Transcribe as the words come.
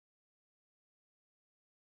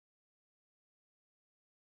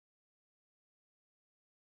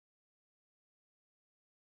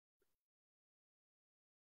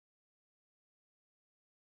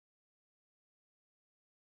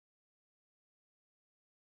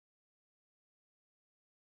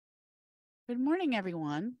Good morning,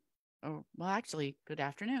 everyone. Well, actually, good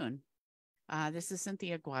afternoon. This is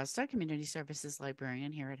Cynthia Gwiazda, Community Services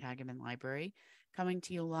Librarian here at Hagaman Library, coming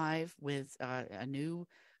to you live with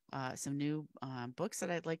some new books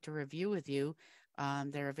that I'd like to review with you.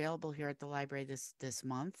 They're available here at the library this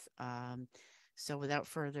month. So, without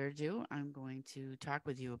further ado, I'm going to talk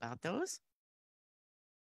with you about those.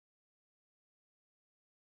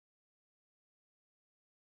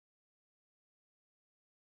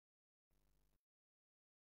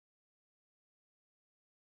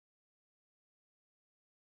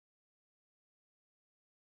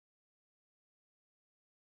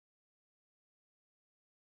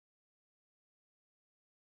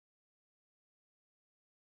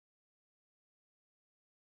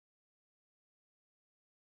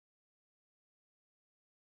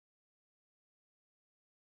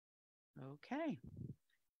 Okay.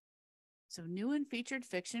 So, new and featured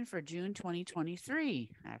fiction for June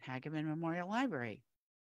 2023 at Hagaman Memorial Library.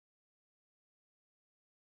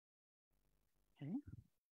 Okay.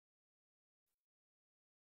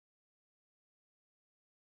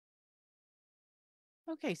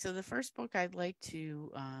 Okay, so the first book I'd like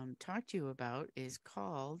to talk to you about is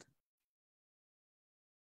called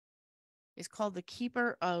The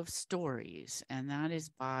Keeper of Stories, and that is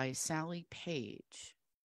by Sally Page.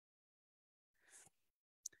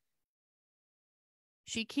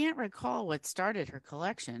 She can't recall what started her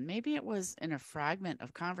collection. Maybe it was in a fragment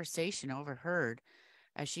of conversation overheard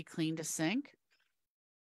as she cleaned a sink.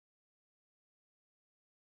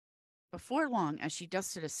 Before long, as she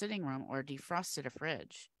dusted a sitting room or defrosted a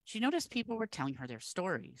fridge, she noticed people were telling her their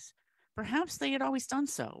stories. Perhaps they had always done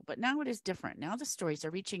so, but now it is different. Now the stories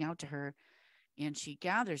are reaching out to her and she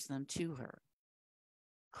gathers them to her.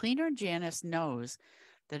 Cleaner Janice knows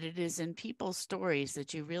that it is in people's stories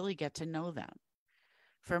that you really get to know them.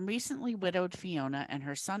 From recently widowed Fiona and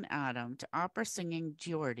her son Adam to opera singing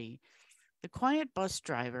Geordie, the quiet bus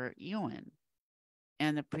driver Ewan,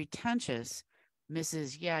 and the pretentious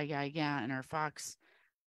Mrs. Yeah, and her fox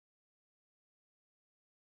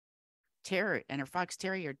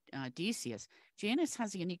terrier Decius, Janice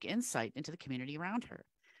has a unique insight into the community around her.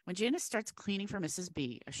 When Janice starts cleaning for Mrs.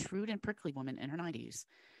 B, a shrewd and prickly woman in her 90s,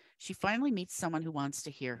 she finally meets someone who wants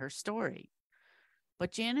to hear her story.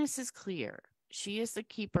 But Janice is clear. She is the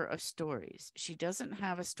keeper of stories. She doesn't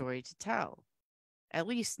have a story to tell, at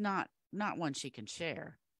least not one she can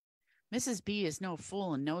share. Mrs. B is no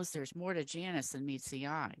fool and knows there's more to Janice than meets the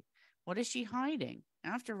eye. What is she hiding?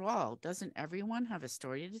 After all, doesn't everyone have a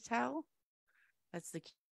story to tell? That's The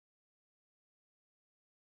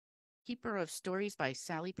Keeper of Stories by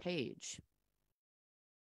Sally Page.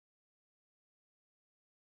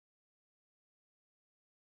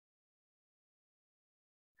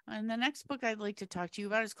 And the next book I'd like to talk to you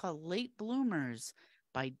about is called Late Bloomers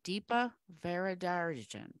by Deepa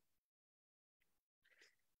Varadarajan.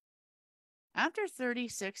 After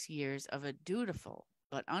 36 years of a dutiful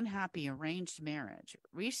but unhappy arranged marriage,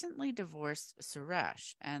 recently divorced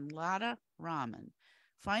Suresh and Lada Raman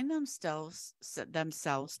find themselves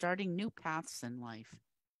starting new paths in life.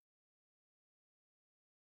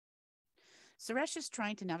 Suresh is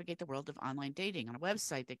trying to navigate the world of online dating on a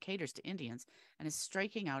website that caters to Indians and is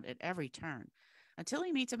striking out at every turn until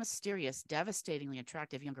he meets a mysterious, devastatingly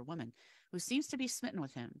attractive younger woman who seems to be smitten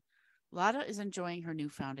with him. Lada is enjoying her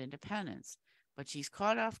newfound independence, but she's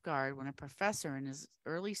caught off guard when a professor in his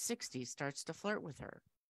early 60s starts to flirt with her.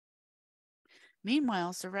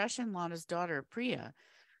 Meanwhile, Suresh and Lada's daughter, Priya,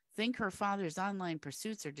 think her father's online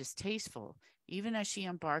pursuits are distasteful, even as she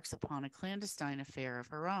embarks upon a clandestine affair of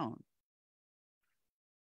her own.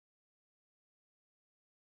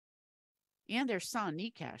 And their son,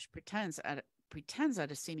 Nikesh, pretends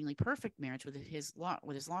at a seemingly perfect marriage with his law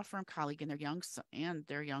firm colleague and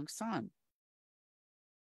their young son.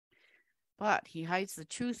 But he hides the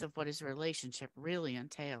truth of what his relationship really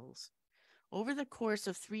entails. Over the course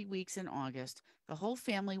of 3 weeks in August, the whole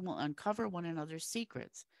family will uncover one another's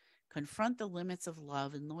secrets, confront the limits of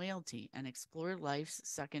love and loyalty, and explore life's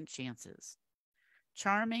second chances.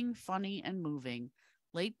 Charming, funny, and moving,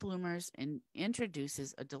 Late Bloomers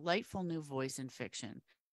introduces a delightful new voice in fiction,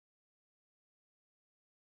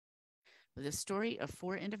 with a story of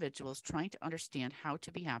four individuals trying to understand how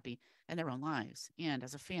to be happy in their own lives and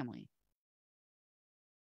as a family.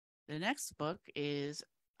 The next book is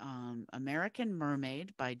American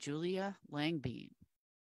Mermaid by Julia Langbein.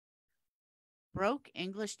 Broke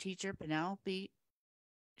English teacher Penelope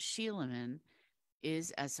Sheelaman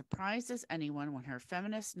is as surprised as anyone when her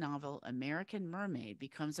feminist novel American Mermaid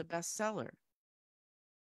becomes a bestseller.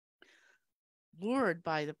 Lured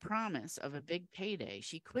by the promise of a big payday,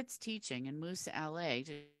 she quits teaching and moves to LA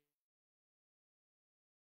to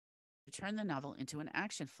turn the novel into an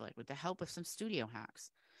action flick with the help of some studio hacks.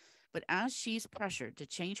 But as she's pressured to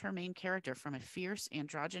change her main character from a fierce,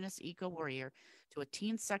 androgynous eco warrior to a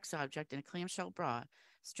teen sex object in a clamshell bra,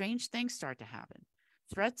 strange things start to happen.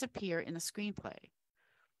 Threats appear in the screenplay.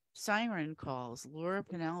 Siren calls lure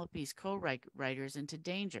Penelope's co writers into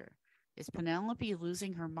danger. Is Penelope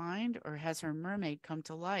losing her mind, or has her mermaid come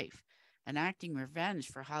to life, enacting revenge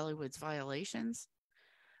for Hollywood's violations?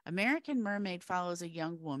 American Mermaid follows a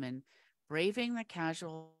young woman braving the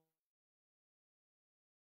casual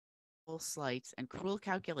slights and cruel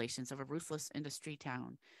calculations of a ruthless industry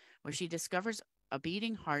town, where she discovers a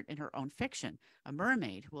beating heart in her own fiction, a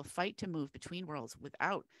mermaid who will fight to move between worlds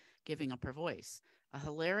without giving up her voice. A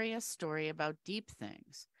hilarious story about deep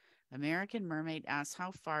things. American Mermaid asks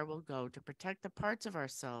how far we'll go to protect the parts of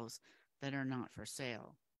ourselves that are not for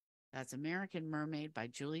sale. That's American Mermaid by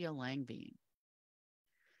Julia Langbein.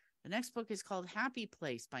 The next book is called Happy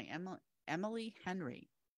Place by Emily Henry.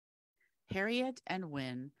 Harriet and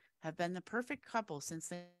Wynne have been the perfect couple since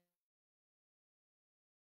they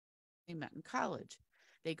met in college.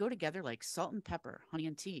 They go together like salt and pepper, honey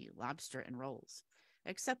and tea, lobster and rolls.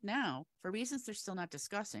 Except now, for reasons they're still not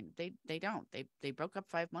discussing, they don't. They broke up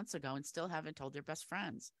 5 months ago and still haven't told their best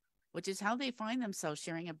friends, which is how they find themselves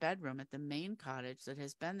sharing a bedroom at the main cottage that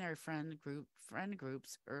has been their friend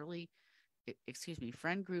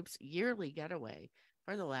group's yearly getaway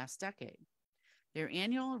for the last decade. Their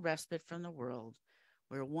annual respite from the world,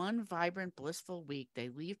 where one vibrant, blissful week they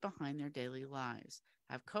leave behind their daily lives,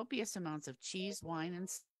 have copious amounts of cheese, wine, and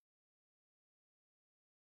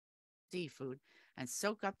seafood, and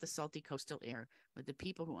soak up the salty coastal air with the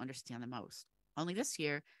people who understand the most. Only this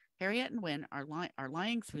year, Harriet and Wynne are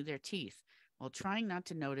lying through their teeth while trying not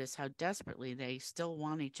to notice how desperately they still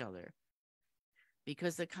want each other.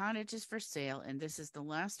 Because the cottage is for sale and this is the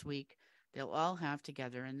last week they'll all have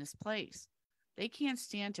together in this place. They can't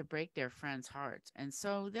stand to break their friends' hearts, and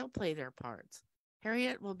so they'll play their parts.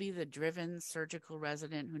 Harriet will be the driven, surgical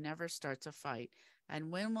resident who never starts a fight,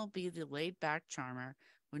 and Wynne will be the laid-back charmer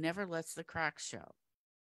who never lets the cracks show.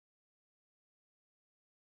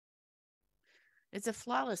 It's a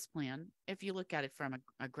flawless plan if you look at it from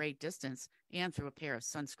a great distance and through a pair of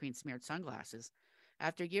sunscreen-smeared sunglasses.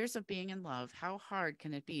 After years of being in love, how hard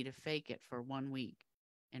can it be to fake it for 1 week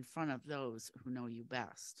in front of those who know you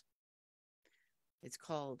best? It's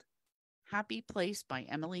called Happy Place by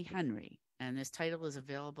Emily Henry, and this title is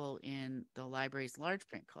available in the library's large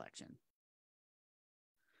print collection.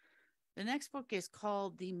 The next book is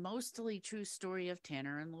called The Mostly True Story of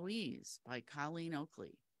Tanner and Louise by Colleen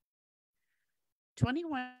Oakley.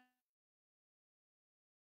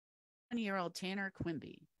 21-year-old Tanner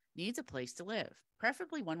Quimby needs a place to live,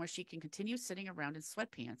 preferably one where she can continue sitting around in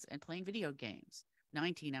sweatpants and playing video games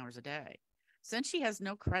 19 hours a day. Since she has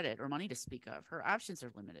no credit or money to speak of, her options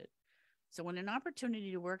are limited. So when an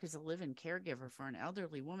opportunity to work as a live-in caregiver for an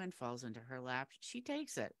elderly woman falls into her lap, she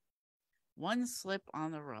takes it. One slip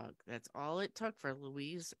on the rug. That's all it took for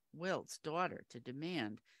Louise Wilt's daughter to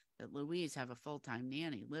demand that Louise have a full-time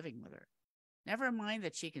nanny living with her. Never mind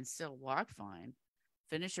that she can still walk fine,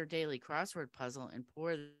 finish her daily crossword puzzle, and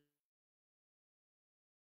pour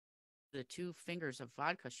the 2 fingers of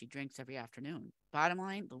vodka she drinks every afternoon. Bottom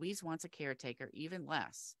line, Louise wants a caretaker even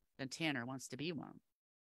less than Tanner wants to be one.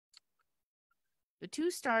 The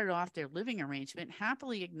two started off their living arrangement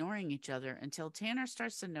happily ignoring each other until Tanner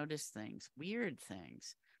starts to notice things, weird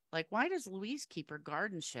things. Like, why does Louise keep her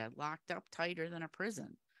garden shed locked up tighter than a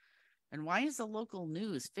prison? And why is the local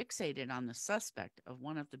news fixated on the suspect of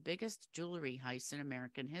one of the biggest jewelry heists in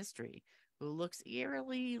American history, who looks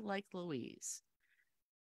eerily like Louise?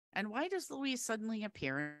 And why does Louise suddenly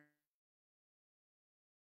appear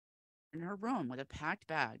in her room with a packed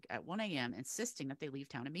bag at 1 a.m., insisting that they leave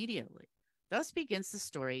town immediately? Thus begins the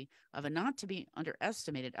story of a not to be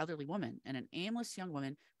underestimated elderly woman and an aimless young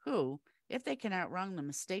woman who, if they can outrun the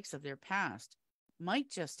mistakes of their past, might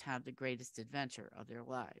just have the greatest adventure of their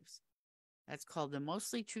lives. That's called The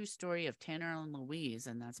Mostly True Story of Tanner and Louise,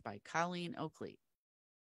 and that's by Colleen Oakley.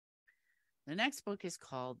 The next book is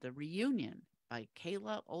called The Reunion by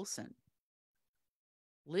Kayla Olson.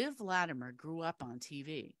 Liv Latimer grew up on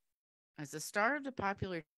TV. As the star of the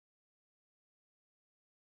popular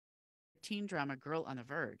teen drama Girl on the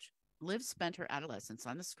Verge, Liv spent her adolescence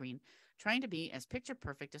on the screen trying to be as picture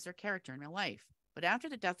perfect as her character in real life. But after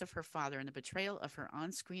the death of her father and the betrayal of her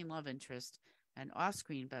on-screen love interest and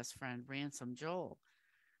off-screen best friend, Ransom Joel,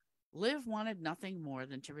 Liv wanted nothing more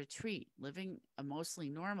than to retreat, living a mostly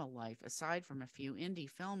normal life aside from a few indie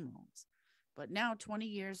film roles. But now, 20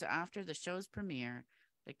 years after the show's premiere,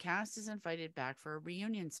 the cast is invited back for a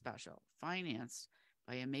reunion special, financed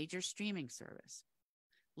by a major streaming service.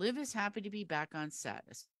 Liv is happy to be back on set,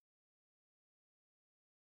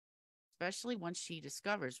 especially once she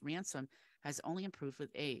discovers Ransom has only improved with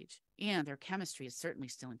age, and their chemistry is certainly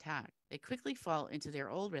still intact. They quickly fall into their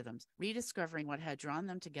old rhythms, rediscovering what had drawn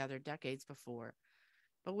them together decades before.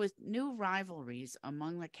 But with new rivalries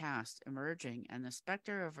among the cast emerging and the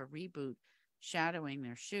specter of a reboot shadowing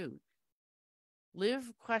their shoot,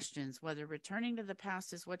 Liv questions whether returning to the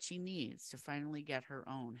past is what she needs to finally get her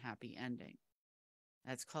own happy ending.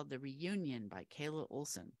 That's called The Reunion by Kayla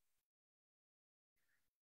Olson.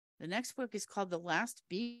 The next book is called The Last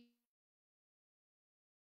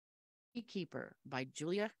Beekeeper by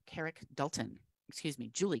Julie Carrick Dalton.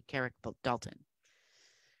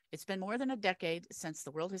 It's been more than a decade since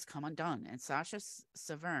the world has come undone, and Sasha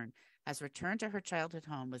Severn has returned to her childhood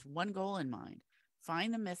home with one goal in mind: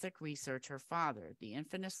 find the mythic research her father, the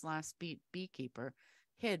infamous last beekeeper,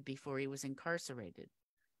 hid before he was incarcerated.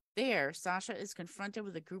 There, Sasha is confronted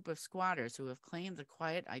with a group of squatters who have claimed the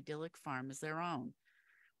quiet, idyllic farm as their own.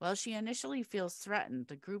 While she initially feels threatened,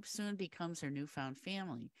 the group soon becomes her newfound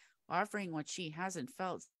family, offering what she hasn't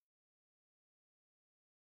felt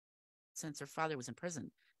since her father was in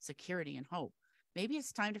prison: security and hope. Maybe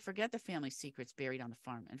it's time to forget the family secrets buried on the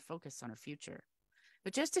farm and focus on her future.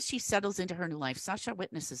 But just as she settles into her new life, Sasha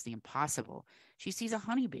witnesses the impossible. She sees a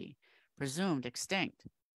honeybee, presumed extinct.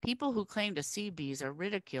 People who claim to see bees are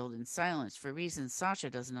ridiculed and silenced for reasons Sasha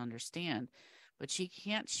doesn't understand, but she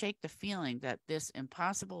can't shake the feeling that this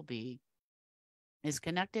impossible bee is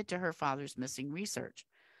connected to her father's missing research.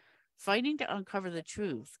 Fighting to uncover the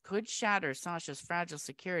truth could shatter Sasha's fragile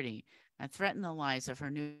security and threaten the lives of her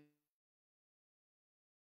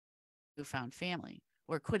newfound family,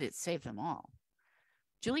 or could it save them all?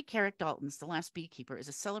 Julie Carrick Dalton's The Last Beekeeper is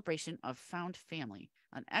a celebration of found family,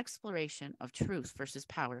 an exploration of truth versus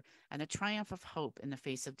power, and a triumph of hope in the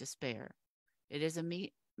face of despair. It is a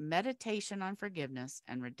meditation on forgiveness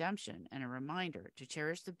and redemption, and a reminder to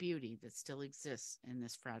cherish the beauty that still exists in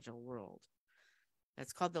this fragile world.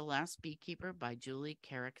 That's called The Last Beekeeper by Julie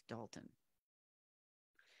Carrick Dalton.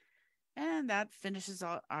 And that finishes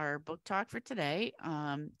our book talk for today.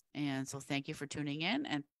 And so thank you for tuning in,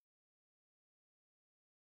 and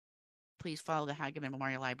please follow the Hagaman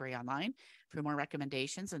Memorial Library online for more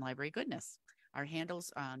recommendations and library goodness. Our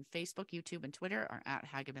handles on Facebook, YouTube, and Twitter are at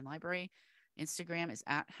Hagaman Library. Instagram is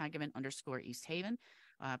at Hagaman_East Haven.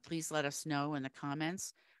 Please let us know in the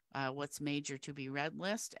comments what's made your to be read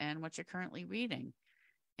list and what you're currently reading.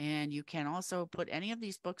 And you can also put any of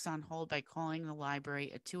these books on hold by calling the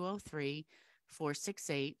library at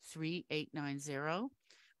 203-468-3890,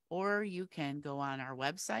 or you can go on our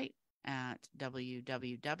website at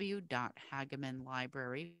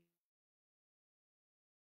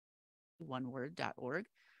www.hagamanlibrary.org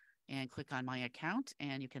and click on my account,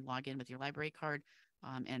 and you can log in with your library card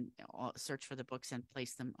and search for the books and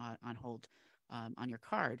place them on hold on your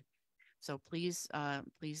card. So please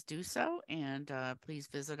do so, and please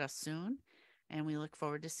visit us soon. And we look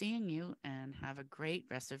forward to seeing you, and have a great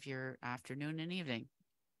rest of your afternoon and evening.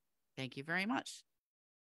 Thank you very much.